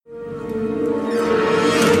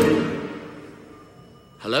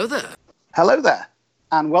Hello there. Hello there,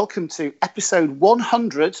 and welcome to episode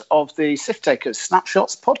 100 of the Sith Takers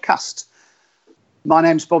Snapshots podcast. My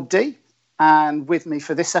name's Bob D, and with me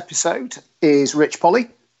for this episode is Rich Polly.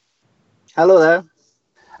 Hello there.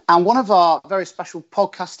 And one of our very special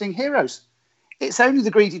podcasting heroes. It's only the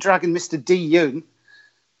greedy dragon, Mr. D. Young.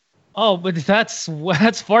 Oh, but that's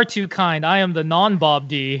far too kind. I am the non-Bob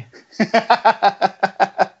D.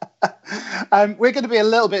 We're going to be a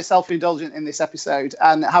little bit self-indulgent in this episode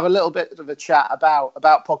and have a little bit of a chat about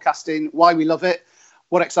podcasting, why we love it,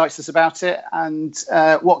 what excites us about it, and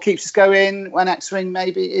what keeps us going when X-Wing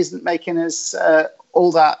maybe isn't making us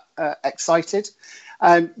all that excited.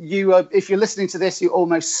 If you're listening to this, you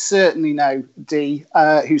almost certainly know Dee,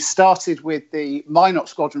 who started with the Minot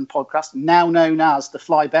Squadron podcast, now known as the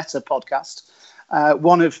Fly Better podcast,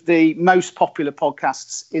 one of the most popular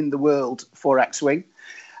podcasts in the world for X-Wing.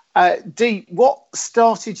 Dee, what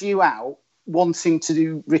started you out wanting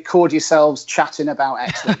to record yourselves chatting about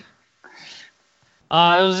X-Wing? It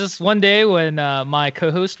was just one day when my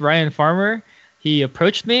co-host Ryan Farmer, he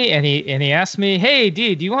approached me and he asked me, "Hey,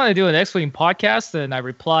 Dee, do you want to do an X-Wing podcast?" And I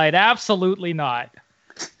replied, "Absolutely not."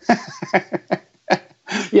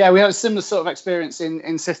 Yeah, we had a similar sort of experience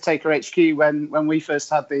in Sith Taker HQ when we first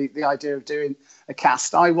had the idea of doing a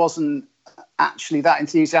cast. I wasn't actually that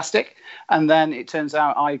enthusiastic, and then it turns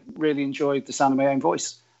out I really enjoyed the sound of my own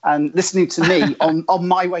voice, and listening to me on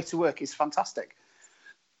my way to work is fantastic.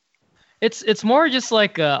 It's more just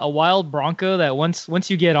like a wild bronco that once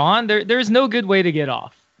you get on, there's no good way to get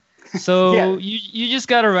off. So yeah. you just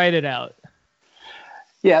got to ride it out.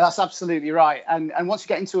 Yeah, that's absolutely right. And once you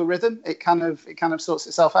get into a rhythm, it kind of sorts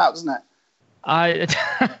itself out, doesn't it?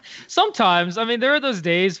 Sometimes, I mean, there are those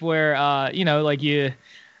days where like you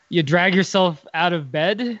drag yourself out of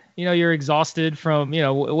bed, you're exhausted from,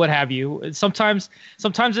 what have you. Sometimes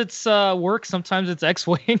it's work, sometimes it's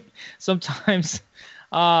X-Wing, sometimes,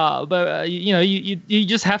 you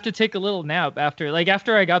just have to take a little nap after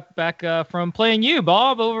I got back from playing you,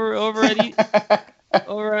 Bob, over at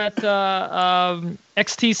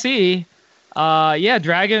XTC.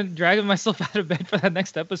 Dragging myself out of bed for that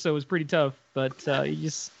next episode was pretty tough, but you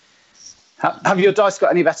just... Have your dice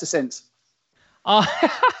got any better since?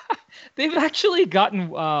 They've actually gotten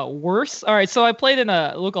worse. All right, so I played in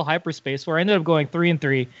a local hyperspace where I ended up going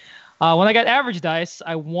 3-3. When I got average dice,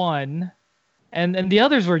 I won, and the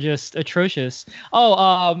others were just atrocious.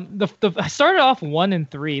 I started off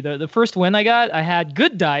 1-3. The first win I got, I had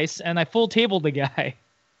good dice, and I full tabled the guy.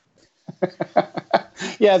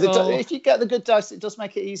 Yeah, if you get the good dice, it does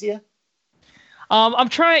make it easier. I'm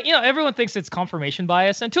trying. Everyone thinks it's confirmation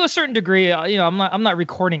bias, and to a certain degree, I'm not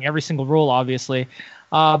recording every single roll, obviously,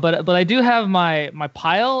 but I do have my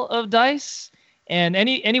pile of dice, and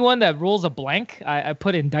anyone that rolls a blank, I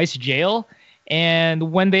put in dice jail,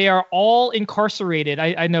 and when they are all incarcerated,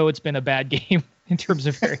 I know it's been a bad game in terms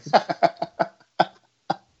of variance.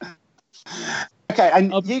 Okay,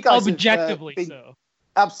 and you guys objectively have, so.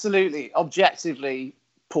 Absolutely, objectively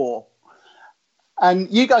poor.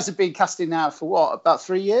 And you guys have been casting now for what, about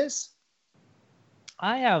 3 years?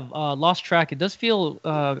 I have lost track. It does feel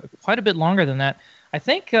quite a bit longer than that. I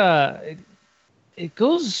think it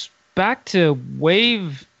goes back to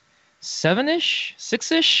wave 7-ish,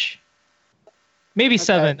 6-ish, maybe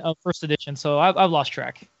 7 of first edition. So I've lost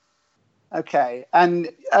track. Okay. And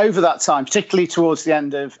over that time, particularly towards the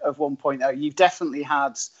end of 1.0, you've definitely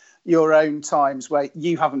had your own times where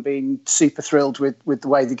you haven't been super thrilled with the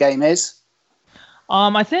way the game is.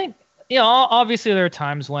 I think, obviously there are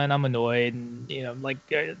times when I'm annoyed and,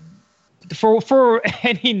 for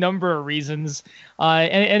any number of reasons.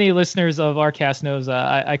 Any listeners of our cast knows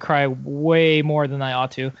I cry way more than I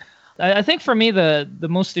ought to. I think for me, the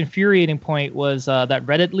most infuriating point was that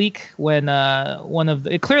Reddit leak when one of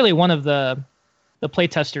the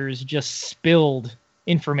playtesters just spilled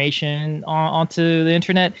information onto the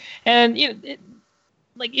internet. And,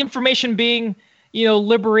 information being...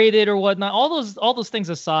 liberated or whatnot, all those things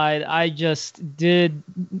aside, I did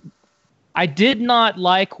not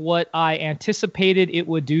like what I anticipated it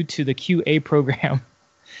would do to the QA program.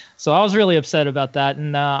 So I was really upset about that.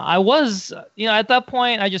 And I was, at that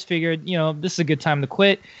point, I just figured, this is a good time to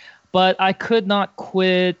quit. But I could not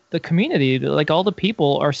quit the community. Like, all the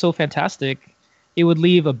people are so fantastic. It would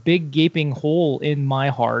leave a big gaping hole in my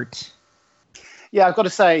heart. Yeah, I've got to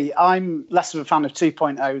say, I'm less of a fan of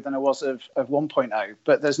 2.0 than I was of 1.0,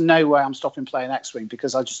 but there's no way I'm stopping playing X-Wing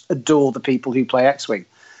because I just adore the people who play X-Wing.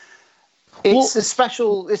 It's a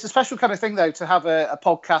special kind of thing, though, to have a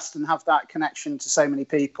podcast and have that connection to so many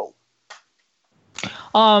people.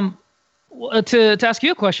 To ask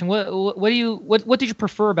you a question, what did you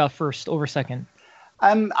prefer about first over second?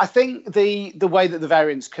 I think the way that the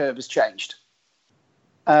variance curve has changed.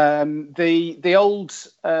 The old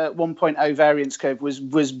 1.0 variance curve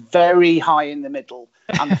was very high in the middle,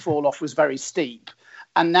 and the fall off was very steep.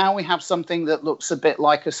 And now we have something that looks a bit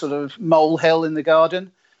like a sort of molehill in the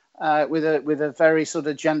garden, with a very sort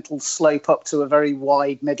of gentle slope up to a very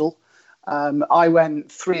wide middle. I went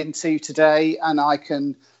 3-2 today, and I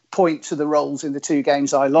can point to the rolls in the 2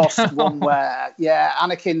 games I lost. One where,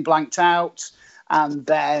 Anakin blanked out, and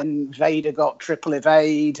then Vader got triple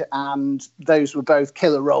evade, and those were both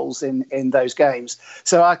killer rolls in those games.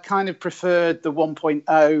 So I kind of preferred the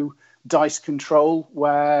 1.0 dice control,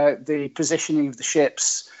 where the positioning of the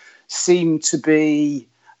ships seemed to be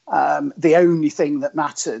the only thing that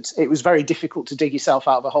mattered. It was very difficult to dig yourself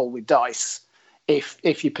out of a hole with dice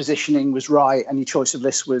if your positioning was right and your choice of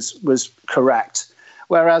list was correct.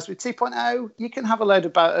 Whereas with 2.0, you can have a load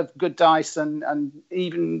of good dice and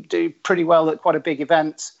even do pretty well at quite a big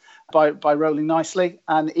event by rolling nicely.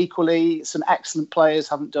 And equally, some excellent players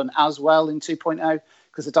haven't done as well in 2.0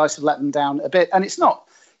 because the dice have let them down a bit. And it's not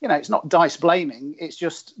dice blaming. It's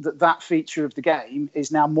just that feature of the game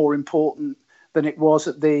is now more important than it was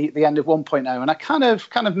at the end of 1.0. And I kind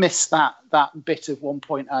of miss that bit of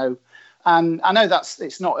 1.0. And I know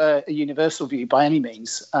it's not a universal view by any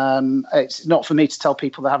means. It's not for me to tell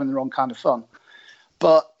people they're having the wrong kind of fun,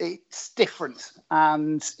 but it's different.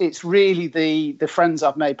 And it's really the friends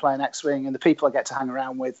I've made playing X-Wing and the people I get to hang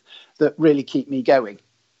around with that really keep me going.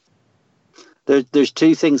 There's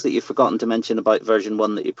 2 things that you've forgotten to mention about version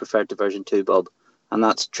 1 that you preferred to version 2, Bob. And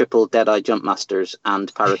that's triple Deadeye Jump Masters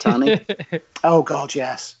and Paratani. Oh, God,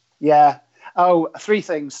 yes. Yeah. Oh, 3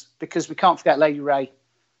 things, because we can't forget Lady Ray.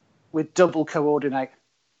 With double coordinate,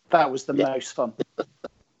 that was the most fun,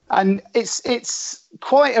 and it's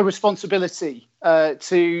quite a responsibility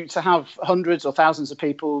to have hundreds or thousands of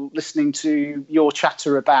people listening to your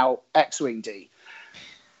chatter about X-Wing D.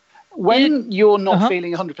 When you're not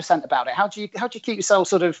feeling 100% about it, how do you keep yourself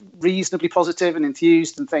sort of reasonably positive and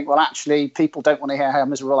enthused and think, well, actually, people don't want to hear how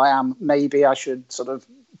miserable I am. Maybe I should sort of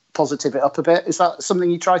positive it up a bit. Is that something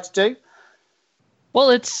you try to do? Well,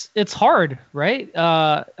 it's hard, right?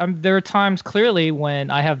 There are times clearly when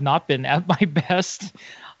I have not been at my best,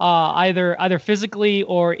 either physically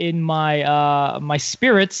or in my my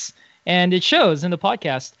spirits, and it shows in the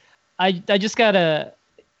podcast. I just gotta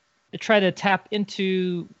try to tap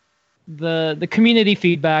into the community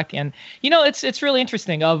feedback, and it's really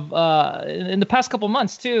interesting. In the past couple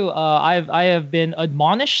months too, I have been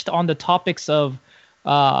admonished on the topics of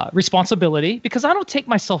responsibility, because I don't take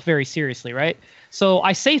myself very seriously, right? So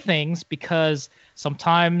I say things because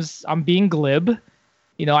sometimes I'm being glib.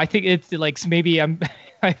 I think it's like maybe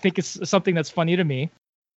I think it's something that's funny to me.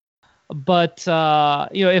 But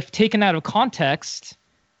if taken out of context,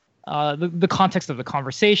 the context of the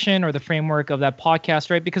conversation or the framework of that podcast,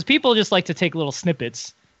 right? Because people just like to take little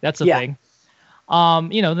snippets. That's the thing.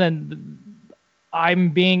 Then I'm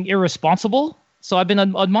being irresponsible. So I've been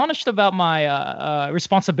admonished about my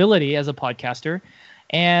responsibility as a podcaster,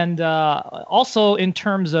 and also in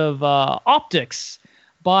terms of optics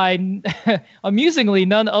by amusingly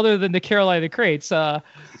none other than the Carolina Crates.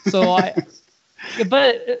 But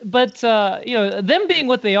them being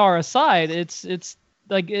what they are aside, it's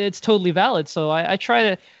totally valid. So I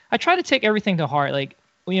try to take everything to heart. Like,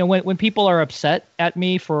 when people are upset at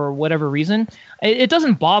me for whatever reason, it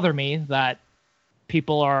doesn't bother me that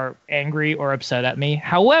people are angry or upset at me.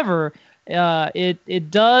 However,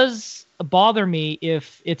 it does bother me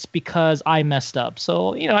if it's because I messed up.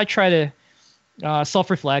 So I try to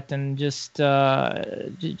self-reflect and just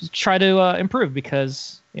try to improve,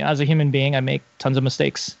 because as a human being, I make tons of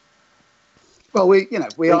mistakes. Well,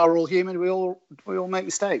 we are all human. We all make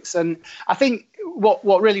mistakes, and I think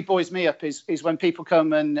what really buoys me up is when people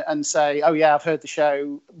come and say, "Oh yeah, I've heard the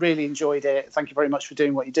show, really enjoyed it. Thank you very much for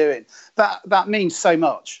doing what you're doing." That means so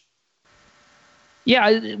much.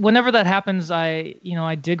 Yeah, whenever that happens, I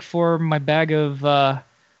dig for my bag of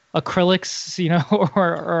acrylics,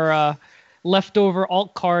 or leftover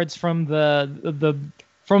alt cards from the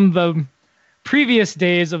previous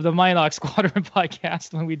days of the Minox Squadron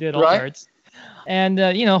podcast when we did alt cards. And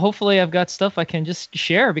hopefully I've got stuff I can just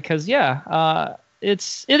share, because it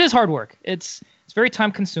is hard work. It's very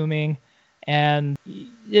time consuming, and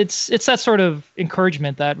it's that sort of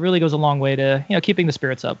encouragement that really goes a long way to keeping the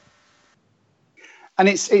spirits up. And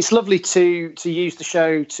it's lovely to use the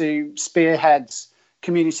show to spearhead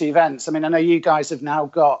community events. I mean, I know you guys have now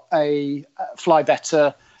got a Fly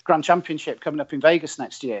Better Grand Championship coming up in Vegas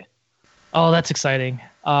next year. Oh, that's exciting.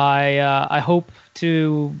 I hope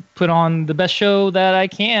to put on the best show that I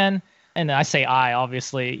can And I say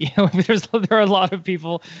obviously, there are a lot of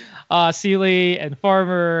people, Sealy and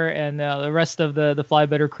Farmer and the rest of the Fly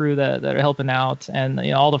Better crew that are helping out, and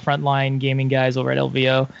all the frontline gaming guys over at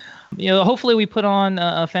LVO. Hopefully we put on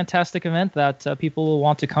a fantastic event that people will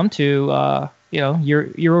want to come to.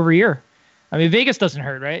 Year over year. I mean, Vegas doesn't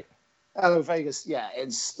hurt, right? Oh, Vegas, yeah.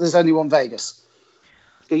 There's only one Vegas.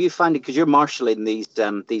 Do you find it, because you're marshalling these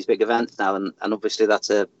big events now, and obviously that's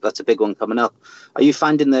a big one coming up. Are you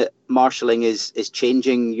finding that marshalling is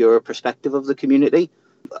changing your perspective of the community?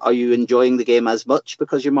 Are you enjoying the game as much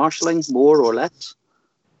because you're marshalling, more or less?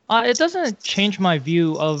 It doesn't change my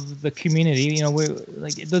view of the community. We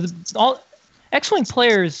like all X-Wing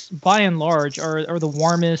players, by and large, are the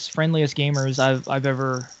warmest, friendliest gamers I've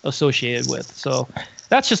ever associated with. So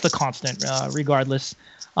that's just a constant, regardless.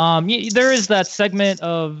 There is that segment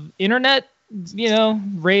of internet,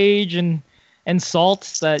 rage and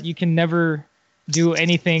salt that you can never do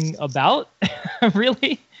anything about,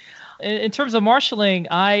 really. In terms of marshalling,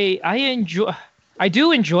 I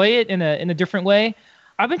do enjoy it in a different way.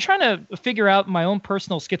 I've been trying to figure out my own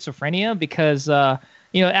personal schizophrenia because,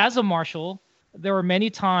 as a marshal, there were many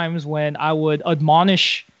times when I would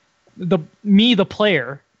admonish the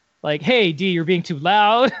player, like, "Hey, D, you're being too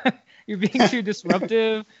loud. You're being too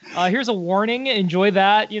disruptive. Here's a warning. Enjoy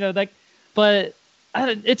that." But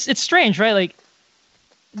it's strange, right? Like,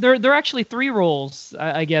 there are actually three roles,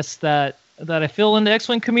 I guess, that I feel in the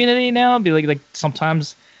X-Wing community now. Be like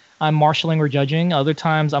sometimes I'm marshalling or judging. Other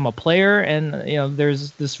times I'm a player, and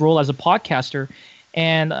there's this role as a podcaster,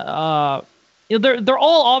 and they're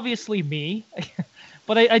all obviously me,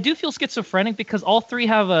 but I do feel schizophrenic because all three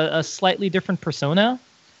have a slightly different persona.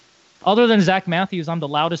 Other than Zach Matthews, I'm the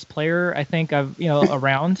loudest player I think I've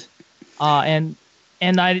around, and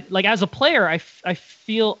I like as a player I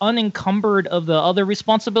feel unencumbered of the other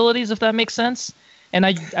responsibilities, if that makes sense, and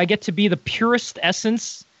I get to be the purest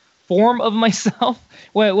essence form of myself.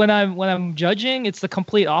 When I'm judging, it's the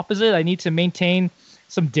complete opposite. I need to maintain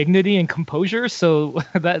some dignity and composure, so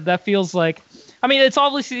that feels like, I mean, it's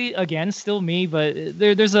obviously, again, still me, but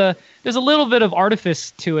there's a little bit of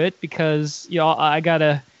artifice to it because I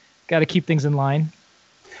gotta keep things in line.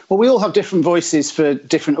 Well, we all have different voices for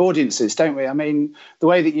different audiences, don't we? I mean, the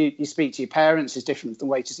way that you speak to your parents is different from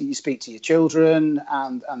the way you speak to your children,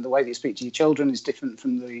 and the way that you speak to your children is different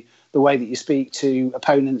from the way that you speak to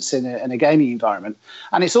opponents in a gaming environment.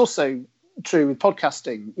 And it's also true with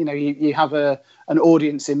podcasting. You have an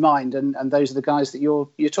audience in mind, and those are the guys that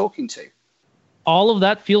you're talking to. All of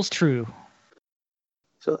that feels true.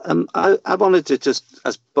 So I wanted to just,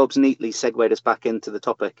 as Bob's neatly segued us back into the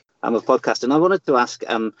topic of podcasting, I wanted to ask,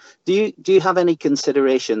 do you have any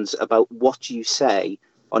considerations about what you say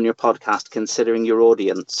on your podcast, considering your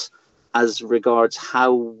audience, as regards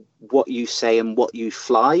how what you say and what you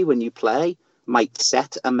fly when you play might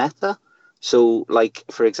set a meta? So, like,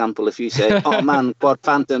 for example, if you say, "Oh man, Quad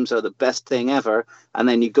Phantoms are the best thing ever," and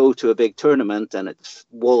then you go to a big tournament and it's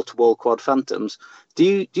wall-to-wall Quad Phantoms,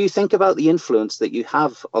 do you think about the influence that you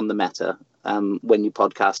have on the meta when you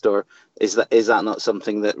podcast, or is that not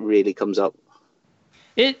something that really comes up?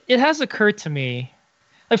 It has occurred to me,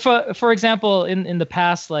 like for example, in the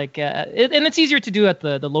past, like and it's easier to do at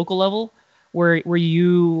the local level, where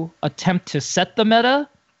you attempt to set the meta,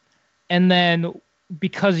 and then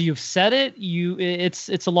because you've set it,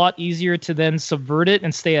 it's a lot easier to then subvert it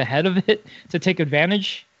and stay ahead of it to take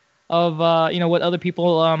advantage of what other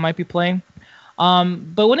people might be playing.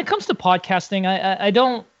 But when it comes to podcasting, I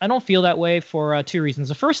don't feel that way for two reasons.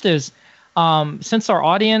 The first is, since our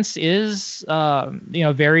audience is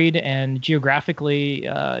varied and geographically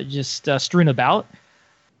just strewn about,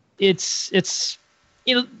 it's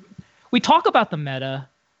we talk about the meta,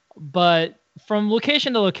 but from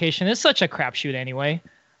location to location, it's such a crapshoot anyway.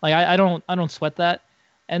 Like I don't sweat that.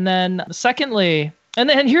 And then secondly,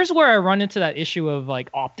 and here's where I run into that issue of like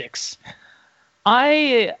optics.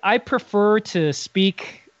 I prefer to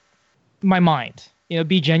speak my mind,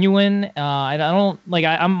 be genuine. I don't like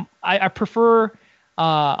I prefer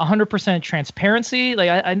 100% transparency. Like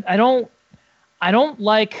I don't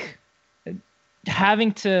like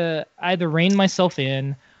having to either rein myself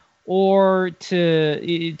in or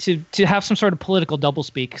to have some sort of political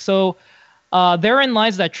doublespeak. So therein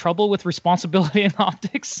lies that trouble with responsibility and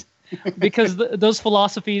optics, because those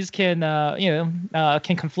philosophies can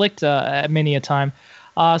conflict many a time.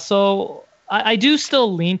 So I do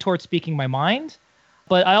still lean towards speaking my mind,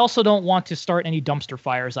 but I also don't want to start any dumpster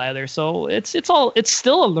fires either. So it's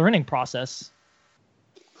still a learning process.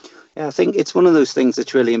 Yeah, I think it's one of those things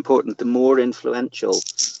that's really important. The more influential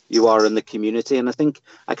you are in the community, and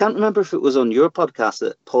I can't remember if it was on your podcast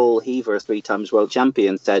that Paul Heaver, 3 times world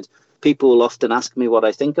champion, said people will often ask me what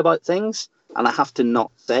I think about things, and I have to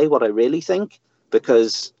not say what I really think,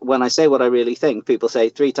 because when I say what I really think, people say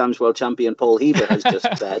 3-time world champion Paul Heaver has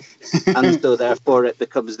just said, and so therefore it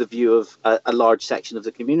becomes the view of a large section of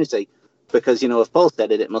the community, because, if Paul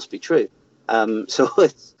said it, it must be true. So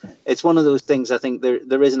it's one of those things. I think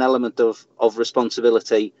there is an element of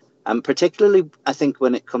responsibility, and particularly I think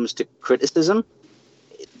when it comes to criticism,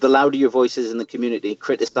 the louder your voice is in the community,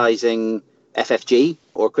 criticising FFG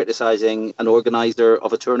or criticising an organiser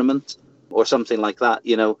of a tournament or something like that,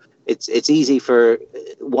 it's easy for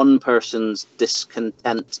one person's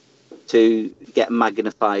discontent to get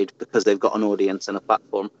magnified because they've got an audience and a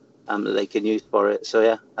platform that they can use for it. So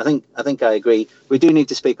yeah, I think I agree. We do need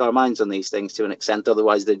to speak our minds on these things to an extent,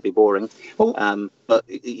 otherwise they'd be boring. Well, but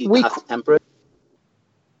you have to temper it.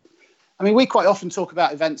 I mean, we quite often talk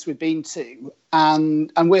about events we've been to,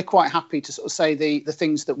 and we're quite happy to sort of say the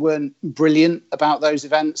things that weren't brilliant about those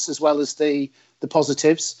events, as well as the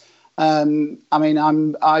positives. I mean,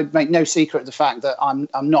 I make no secret of the fact that I'm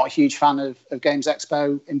not a huge fan of Games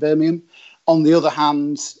Expo in Birmingham. On the other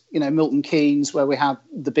hand, Milton Keynes, where we had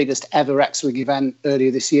the biggest ever X-Wing event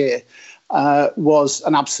earlier this year, was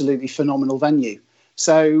an absolutely phenomenal venue.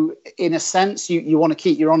 So in a sense, you want to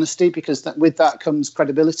keep your honesty, because with that comes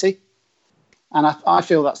credibility. And I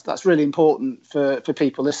feel that's really important for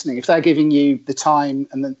people listening. If they're giving you the time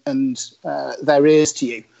and their ears to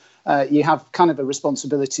you, you have kind of a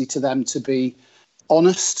responsibility to them to be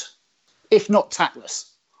honest, if not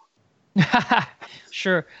tactless.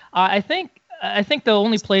 Sure. I think the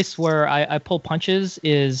only place where I pull punches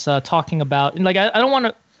is talking about, like, I don't want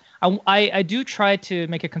to. I do try to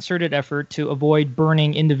make a concerted effort to avoid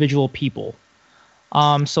burning individual people.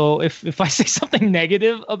 So if I say something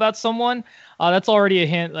negative about someone, that's already a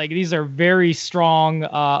hint. Like, these are very strong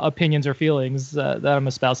opinions or feelings that I'm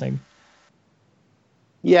espousing.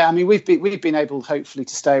 Yeah, I mean, we've been able, hopefully,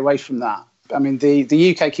 to stay away from that. I mean,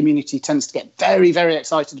 the UK community tends to get very, very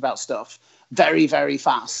excited about stuff very, very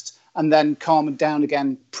fast, and then calm down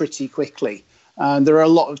again pretty quickly. There are a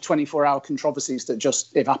lot of 24-hour controversies that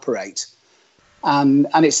just evaporate. And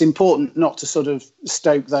it's important not to sort of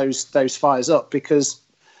stoke those fires up, because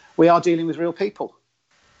we are dealing with real people.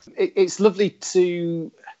 It's lovely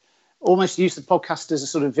to almost use the podcast as a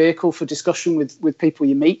sort of vehicle for discussion with people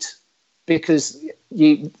you meet, because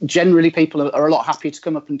people are a lot happy to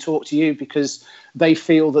come up and talk to you because they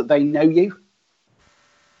feel that they know you.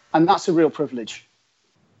 And that's a real privilege.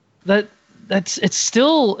 It's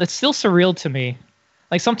still surreal to me.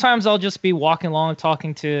 Like, sometimes I'll just be walking along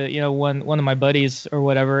talking to, one of my buddies or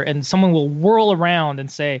whatever, and someone will whirl around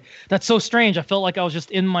and say, "That's so strange. I felt like I was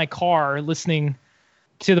just in my car listening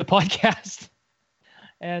to the podcast."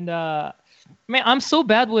 And man, I'm so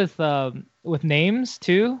bad with names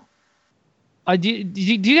too. Do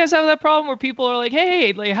you guys have that problem where people are like,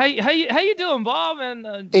 "Hey, like, how you doing, Bob?"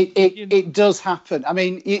 And it does happen. I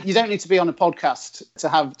mean, you don't need to be on a podcast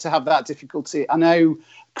to have that difficulty. I know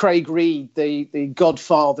Craig Reed, the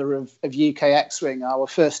godfather of UK X-Wing, our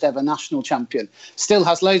first ever national champion, still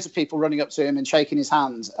has loads of people running up to him and shaking his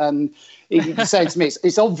hand. And he said to me,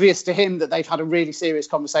 it's obvious to him that they've had a really serious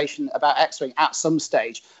conversation about X-Wing at some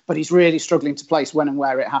stage, but he's really struggling to place when and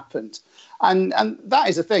where it happened. And that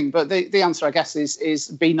is a thing. But the answer, I guess, is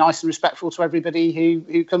be nice and respectful to everybody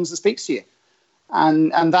who comes and speaks to you.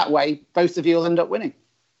 And that way, both of you will end up winning.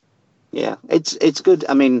 Yeah, it's good.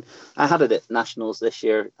 I mean, I had it at Nationals this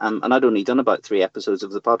year, and I'd only done about 3 episodes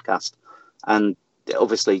of the podcast. And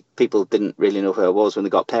obviously, people didn't really know who I was when they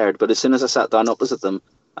got paired. But as soon as I sat down opposite them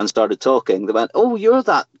and started talking, they went, "Oh, you're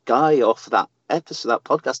that guy off that episode, that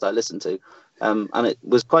podcast I listened to." And it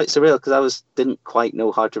was quite surreal, because didn't quite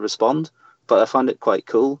know how to respond, but I found it quite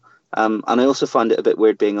cool. And I also found it a bit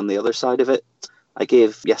weird being on the other side of it. I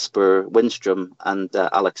gave Jesper Windstrom and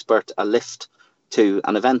Alex Burt a lift to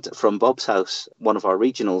an event from Bob's house, one of our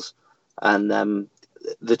regionals, and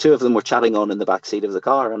the two of them were chatting on in the back seat of the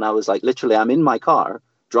car, and I was like, literally, I'm in my car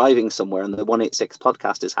driving somewhere, and the 186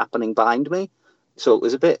 podcast is happening behind me. So it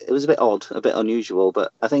was a bit odd, a bit unusual,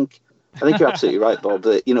 but I think you're absolutely right, Bob.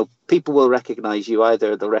 That people will recognise you,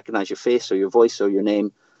 either they'll recognise your face or your voice or your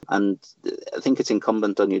name, and I think it's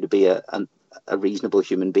incumbent on you to be a reasonable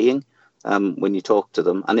human being when you talk to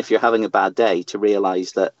them, and if you're having a bad day, to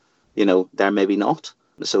realise that they're maybe not.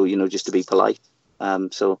 So, just to be polite.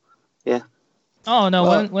 So, yeah. Oh no,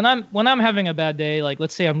 well, when I'm having a bad day, like,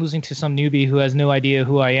 let's say I'm losing to some newbie who has no idea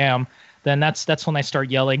who I am, then that's when I start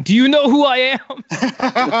yelling, "Do you know who I am?"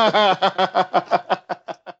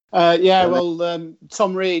 Yeah, well,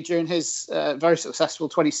 Tom Reed, during his very successful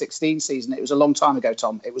 2016 season, it was a long time ago,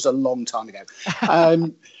 Tom. It was a long time ago.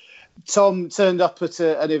 Tom turned up at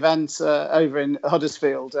an event over in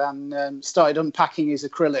Huddersfield and started unpacking his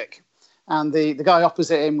acrylic. And the guy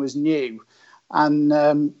opposite him was new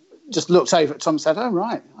and just looked over at Tom and said, "Oh,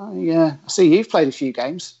 right, I see you've played a few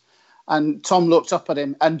games." And Tom looked up at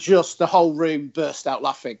him and just the whole room burst out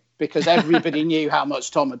laughing because everybody knew how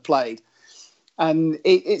much Tom had played. And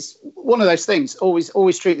it's one of those things,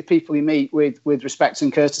 always treat the people you meet with respect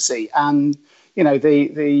and courtesy. And, you know,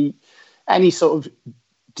 the any sort of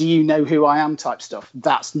do you know who I am type stuff,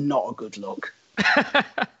 that's not a good look.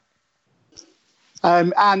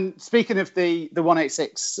 And speaking of the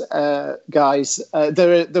 186 guys,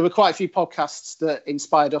 there were quite a few podcasts that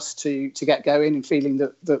inspired us to get going and feeling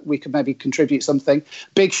that we could maybe contribute something.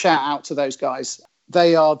 Big shout out to those guys.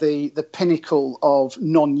 They are the pinnacle of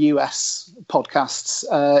non-US podcasts,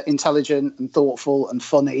 intelligent and thoughtful and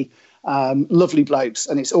funny, lovely blokes,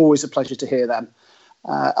 and it's always a pleasure to hear them.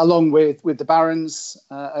 Along with the Barons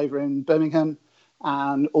over in Birmingham,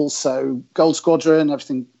 and also Gold Squadron,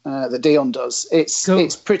 everything that Dion does.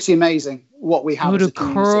 It's pretty amazing what we have. Go to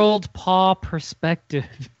Curled Paw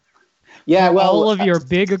Perspective. Yeah, well, all of your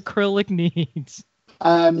big acrylic needs.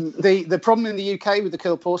 The problem in the UK with the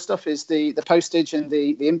Curled Paw stuff is the postage and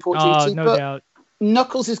the import duty. No doubt.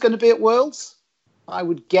 Knuckles is going to be at Worlds, I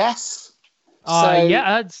would guess.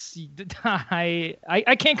 Yeah,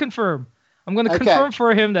 I can't confirm. I'm going to confirm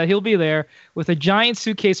for him that he'll be there with a giant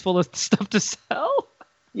suitcase full of stuff to sell.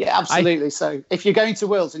 Yeah, absolutely. So if you're going to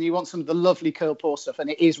Worlds and you want some of the lovely Curled Paw stuff, and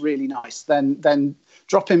it is really nice, then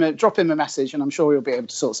drop him a message, and I'm sure he'll be able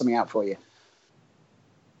to sort something out for you.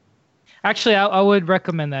 Actually, I would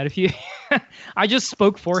recommend that. If you, I just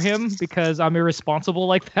spoke for him because I'm irresponsible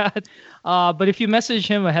like that. But if you message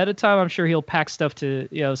him ahead of time, I'm sure he'll pack stuff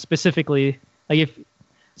to, specifically like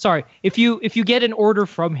if you get an order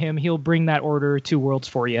from him, he'll bring that order to Worlds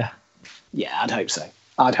for you. Yeah, I'd hope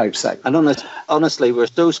so. And honestly, we're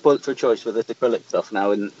so spoilt for choice with this acrylic stuff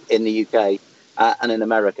now in the UK and in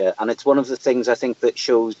America. And it's one of the things I think that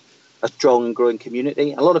shows a strong and growing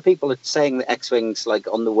community. A lot of people are saying that X-Wing's like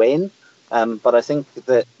on the wane. But I think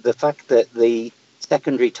that the fact that the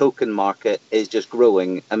secondary token market is just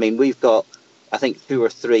growing. I mean, we've got, I think, 2 or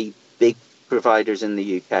 3 big providers in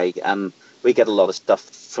the UK. We get a lot of stuff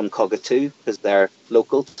from Cogatoo because they're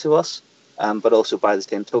local to us, but also by the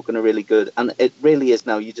same token are really good. And it really is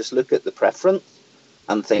now, you just look at the preference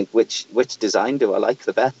and think which design do I like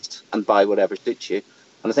the best and buy whatever suits you.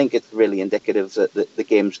 And I think it's really indicative that the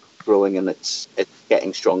game's growing and it's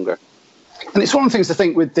getting stronger. And it's one of the things I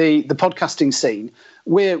think with the podcasting scene,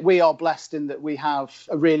 we are blessed in that we have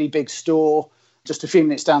a really big store just a few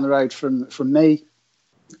minutes down the road from me.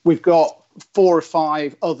 We've got 4 or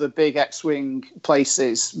 5 other big X-Wing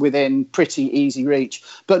places within pretty easy reach,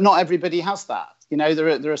 but not everybody has that. You know,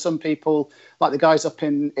 there are some people like the guys up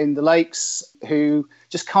in the Lakes who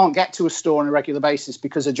just can't get to a store on a regular basis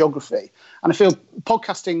because of geography. And I feel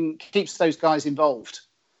podcasting keeps those guys involved.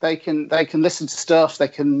 They can listen to stuff. They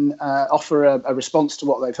can offer a response to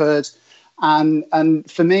what they've heard, and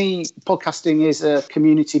for me, podcasting is a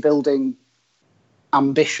community building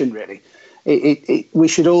ambition. Really, we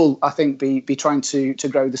should all, I think, be trying to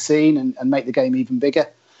grow the scene and make the game even bigger,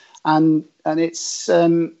 and it's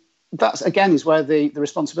that's again is where the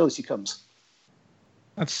responsibility comes.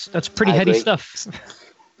 That's pretty heady stuff.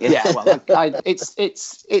 Yeah, well,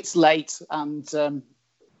 it's late and.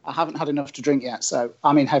 I haven't had enough to drink yet, so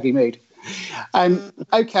I'm in heavy mood.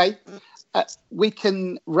 Okay, we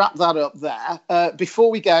can wrap that up there. Before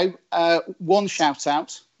we go, 1 shout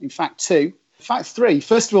out, in fact 2, in fact 3.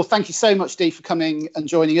 First of all, thank you so much, Dee, for coming and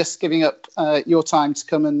joining us, giving up your time to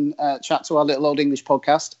come and chat to our little old English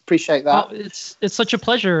podcast. Appreciate that. Oh, it's such a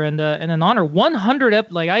pleasure and an honor. 100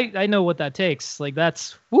 I know what that takes. Like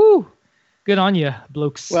that's woo, good on you,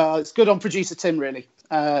 blokes. Well, it's good on producer Tim, really.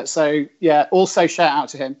 So, yeah, also shout out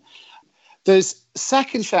to him. There's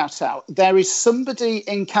second shout out. There is somebody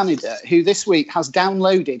in Canada who this week has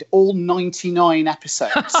downloaded all 99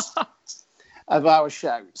 episodes of our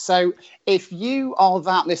show. So if you are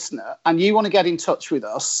that listener and you want to get in touch with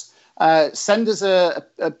us, send us a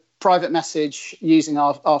private message using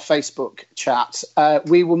our Facebook chat.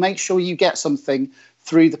 We will make sure you get something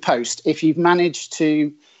through the post if you've managed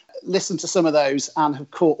to listen to some of those and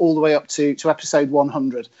have caught all the way up to episode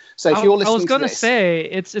 100. So if you're listening, I was going to say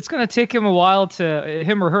it's going to take him a while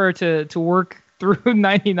him or her to work through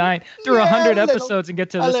 99 through 100 episodes and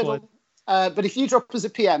get to this one. But if you drop us a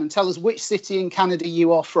PM and tell us which city in Canada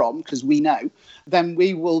you are from, because we know, then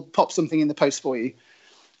we will pop something in the post for you.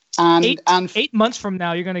 And 8 months from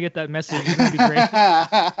now, you're going to get that message. It's going to be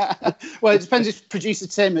great. Well, it depends if producer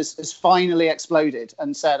Tim has finally exploded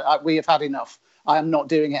and said, we have had enough. I am not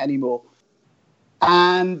doing it anymore.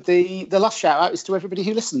 And the last shout out is to everybody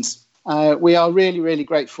who listens. We are really, really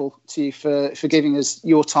grateful to you for giving us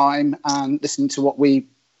your time and listening to what we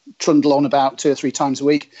trundle on about 2 or 3 times a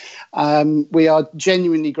week. We are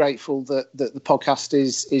genuinely grateful that the podcast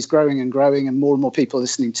is growing and growing and more people are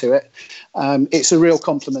listening to it. It's a real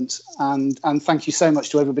compliment, and thank you so much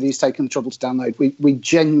to everybody who's taken the trouble to download. We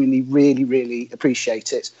genuinely really, really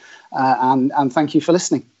appreciate it, and thank you for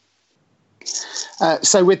listening.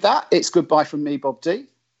 So with that, it's goodbye from me, Bob D,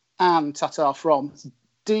 and ta-ta from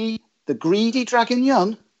D, the greedy dragon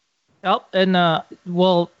Yun. Oh, and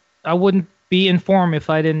well, I wouldn't be informed if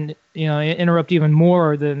I didn't, interrupt even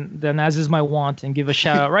more than as is my wont, and give a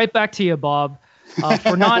shout out right back to you, Bob,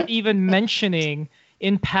 for not even mentioning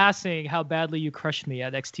in passing how badly you crushed me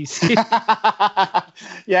at XTC.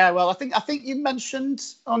 Yeah, well, I think you mentioned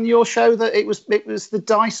on your show that it was the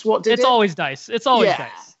dice. What did it's always dice. It's always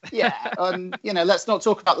dice. Yeah, and let's not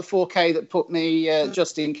talk about the 4K that put me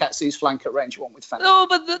just in Katsu's flank at range 1 with Fenrir. No,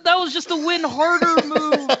 but that was just a win harder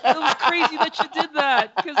move. That was crazy that you did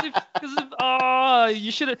that. Because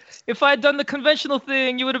you should have. If I had done the conventional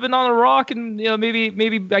thing, you would have been on a rock, and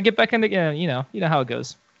maybe I get back in the. You know how it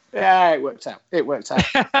goes. Yeah, it worked out. It worked out.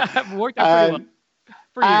 Worked out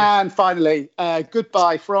pretty well. And finally,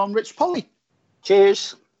 goodbye from Rich Polly.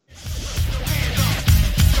 Cheers.